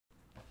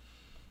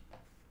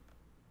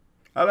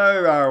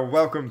Hello,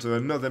 welcome to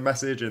another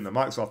message in the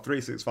Microsoft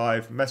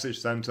 365 Message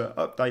Center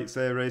update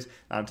series,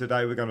 and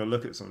today we're going to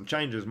look at some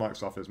changes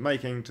Microsoft is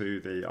making to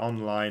the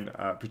online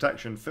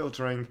protection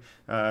filtering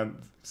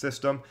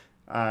system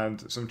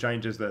and some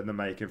changes that they're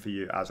making for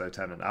you as a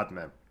tenant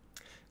admin.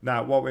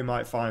 Now, what we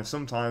might find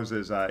sometimes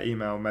is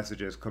email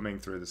messages coming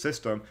through the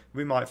system.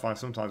 We might find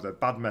sometimes a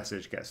bad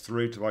message gets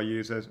through to our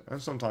users and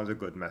sometimes a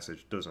good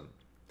message doesn't.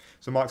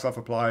 So Microsoft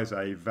applies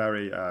a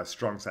very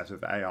strong set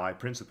of AI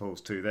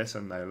principles to this,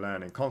 and they're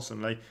learning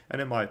constantly.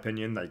 And in my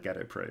opinion, they get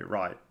it pretty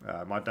right.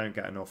 I don't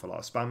get an awful lot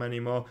of spam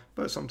anymore,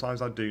 but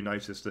sometimes I do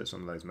notice that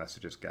some of those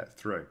messages get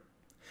through.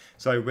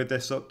 So with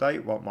this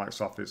update, what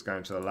Microsoft is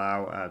going to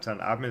allow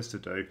tenant admins to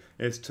do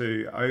is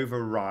to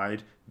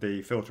override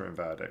the filtering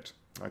verdict.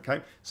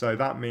 Okay, so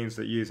that means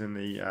that using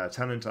the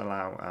tenant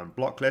allow and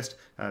block list,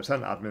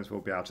 tenant admins will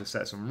be able to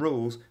set some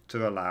rules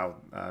to allow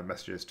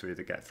messages to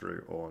either get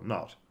through or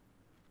not.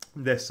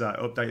 This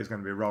update is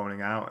going to be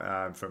rolling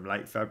out from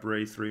late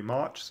February through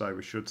March, so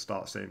we should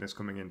start seeing this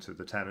coming into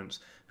the tenants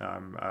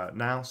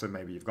now, so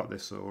maybe you've got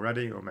this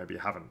already or maybe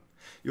you haven't.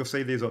 You'll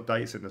see these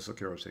updates in the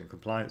Security and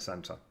Compliance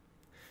Center.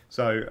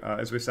 So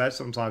as we said,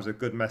 sometimes a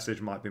good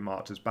message might be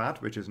marked as bad,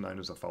 which is known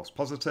as a false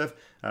positive,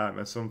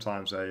 and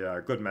sometimes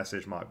a good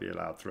message might be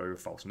allowed through a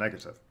false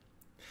negative.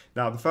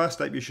 Now, the first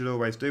step you should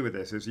always do with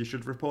this is you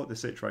should report the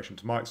situation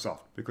to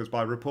Microsoft, because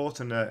by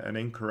reporting an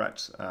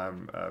incorrect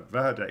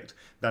verdict,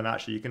 then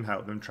actually you can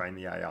help them train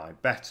the AI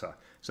better.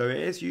 So it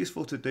is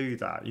useful to do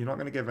that. You're not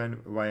going to give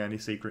away any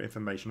secret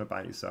information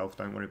about yourself,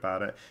 don't worry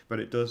about it, but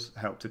it does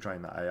help to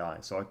train the AI.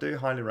 So I do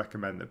highly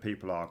recommend that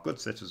people are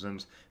good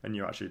citizens and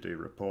you actually do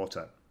report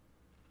it.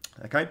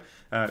 Okay,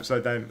 so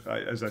then,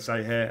 as I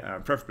say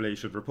here, preferably you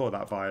should report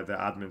that via the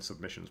admin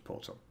submissions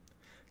portal.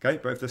 Okay,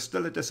 but if there's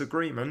still a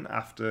disagreement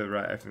after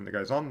everything that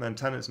goes on, then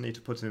tenants need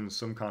to put in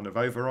some kind of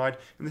override,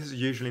 and this is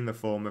usually in the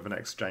form of an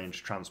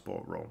exchange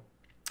transport rule.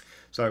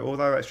 So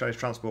although exchange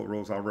transport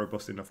rules are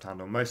robust enough to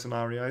handle most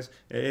scenarios,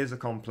 it is a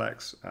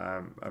complex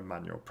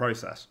manual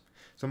process.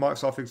 So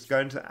Microsoft is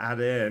going to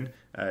add in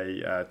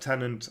a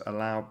tenant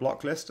allow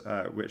block list,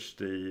 which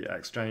the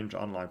Exchange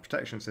Online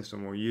Protection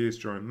System will use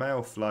during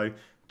mail flow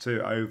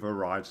to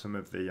override some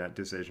of the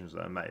decisions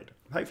that are made.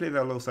 Hopefully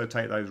they'll also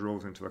take those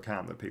rules into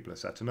account that people are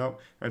setting up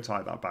and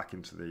tie that back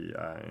into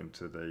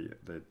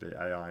the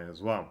AI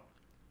as well.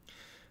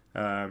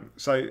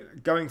 So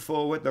going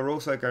forward, they're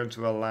also going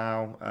to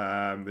allow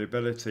the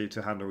ability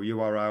to handle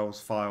URLs,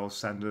 files,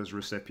 senders,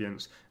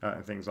 recipients,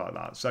 and things like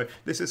that. So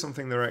this is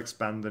something they're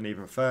expanding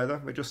even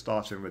further. We're just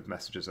starting with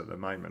messages at the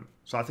moment.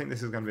 So I think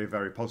this is going to be a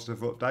very positive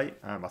update.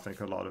 I think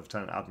a lot of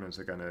tenant admins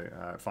are going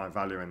to find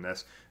value in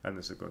this, and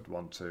this is a good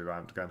one to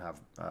go and have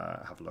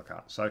a look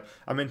at. So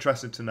I'm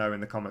interested to know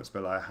in the comments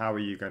below, how are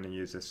you going to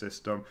use this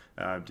system?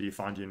 Do you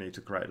find you need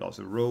to create lots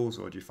of rules,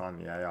 or do you find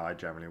the AI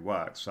generally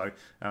works? So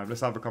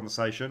let's have a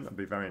conversation. It'll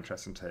be very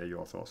interesting to hear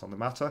your thoughts on the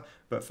matter.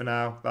 But for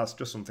now, that's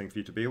just something for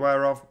you to be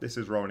aware of. This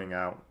is rolling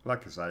out,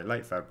 like I say,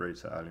 late February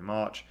to early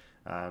March.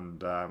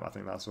 And I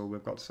think that's all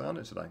we've got to say on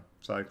it today.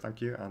 So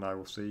thank you, and I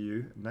will see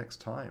you next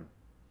time.